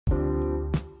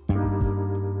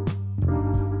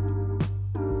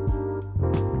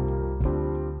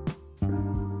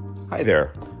Hi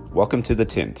there. Welcome to The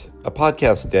Tint, a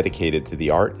podcast dedicated to the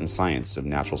art and science of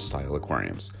natural style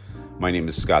aquariums. My name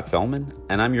is Scott Fellman,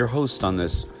 and I'm your host on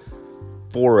this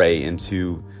foray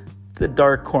into the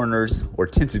dark corners or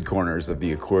tinted corners of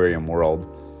the aquarium world.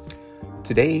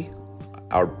 Today,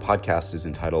 our podcast is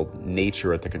entitled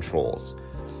Nature at the Controls.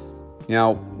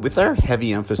 Now, with our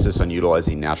heavy emphasis on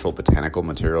utilizing natural botanical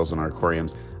materials in our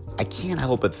aquariums, I can't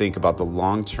help but think about the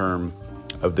long term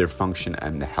of their function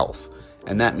and the health.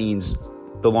 And that means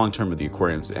the long term of the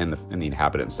aquariums and the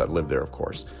inhabitants that live there, of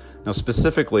course. Now,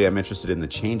 specifically, I'm interested in the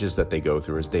changes that they go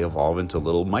through as they evolve into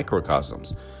little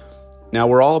microcosms. Now,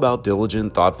 we're all about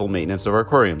diligent, thoughtful maintenance of our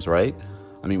aquariums, right?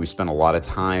 I mean, we spend a lot of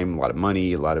time, a lot of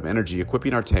money, a lot of energy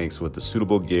equipping our tanks with the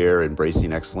suitable gear,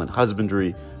 embracing excellent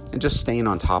husbandry, and just staying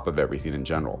on top of everything in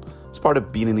general. It's part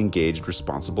of being an engaged,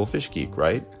 responsible fish geek,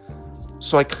 right?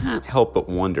 So I can't help but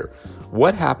wonder,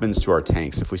 what happens to our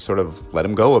tanks if we sort of let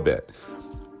them go a bit?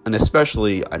 And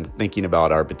especially, I'm thinking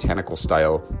about our botanical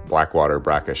style blackwater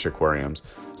brackish aquariums,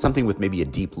 something with maybe a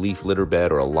deep leaf litter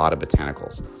bed or a lot of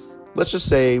botanicals. Let's just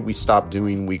say we stop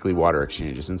doing weekly water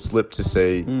exchanges and slip to,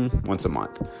 say, once a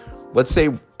month. Let's say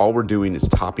all we're doing is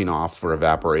topping off for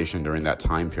evaporation during that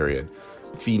time period,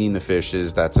 feeding the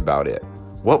fishes, that's about it.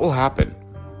 What will happen?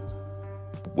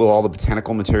 Will all the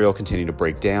botanical material continue to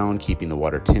break down, keeping the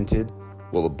water tinted?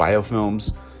 Will the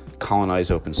biofilms colonize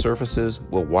open surfaces?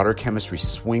 Will water chemistry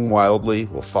swing wildly?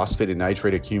 Will phosphate and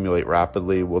nitrate accumulate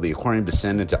rapidly? Will the aquarium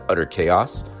descend into utter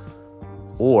chaos?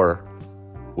 Or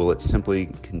will it simply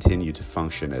continue to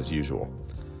function as usual?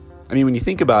 I mean, when you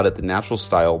think about it, the natural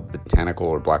style botanical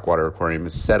or blackwater aquarium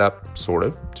is set up, sort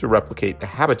of, to replicate the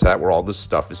habitat where all this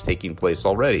stuff is taking place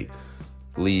already.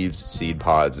 Leaves, seed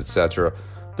pods, etc.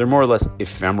 They're more or less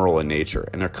ephemeral in nature,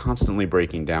 and they're constantly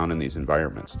breaking down in these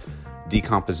environments.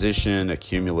 Decomposition,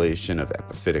 accumulation of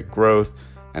epiphytic growth,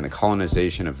 and the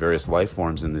colonization of various life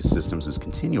forms in these systems is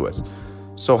continuous.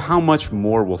 So how much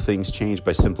more will things change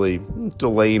by simply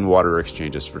delaying water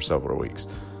exchanges for several weeks?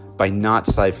 By not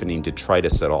siphoning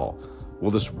detritus at all?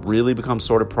 Will this really become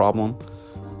sort of problem?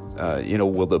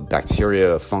 Will the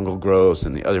bacteria, fungal growths,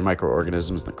 and the other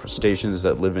microorganisms, the crustaceans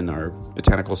that live in our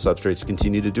botanical substrates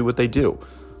continue to do what they do?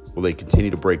 Will they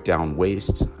continue to break down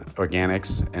wastes,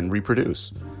 organics, and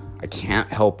reproduce? I can't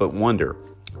help but wonder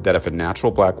that if a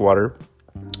natural blackwater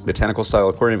botanical style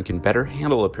aquarium can better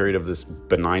handle a period of this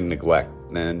benign neglect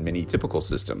than many typical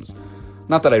systems.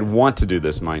 Not that I'd want to do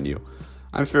this, mind you.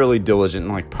 I'm fairly diligent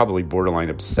and probably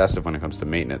borderline obsessive when it comes to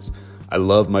maintenance. I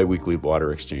love my weekly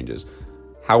water exchanges.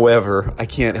 However, I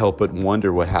can't help but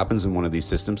wonder what happens in one of these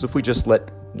systems if we just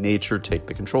let nature take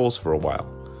the controls for a while.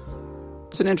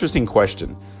 It's an interesting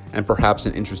question, and perhaps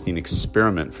an interesting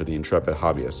experiment for the intrepid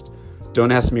hobbyist.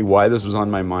 Don't ask me why this was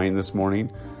on my mind this morning,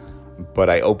 but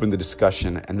I opened the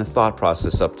discussion and the thought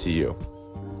process up to you.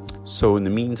 So in the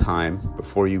meantime,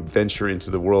 before you venture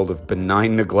into the world of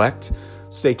benign neglect,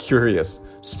 stay curious,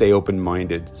 stay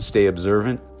open-minded, stay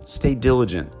observant, stay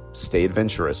diligent, stay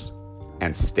adventurous,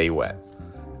 and stay wet.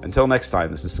 Until next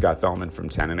time, this is Scott Fellman from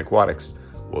Tannin Aquatics.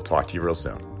 We'll talk to you real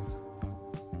soon.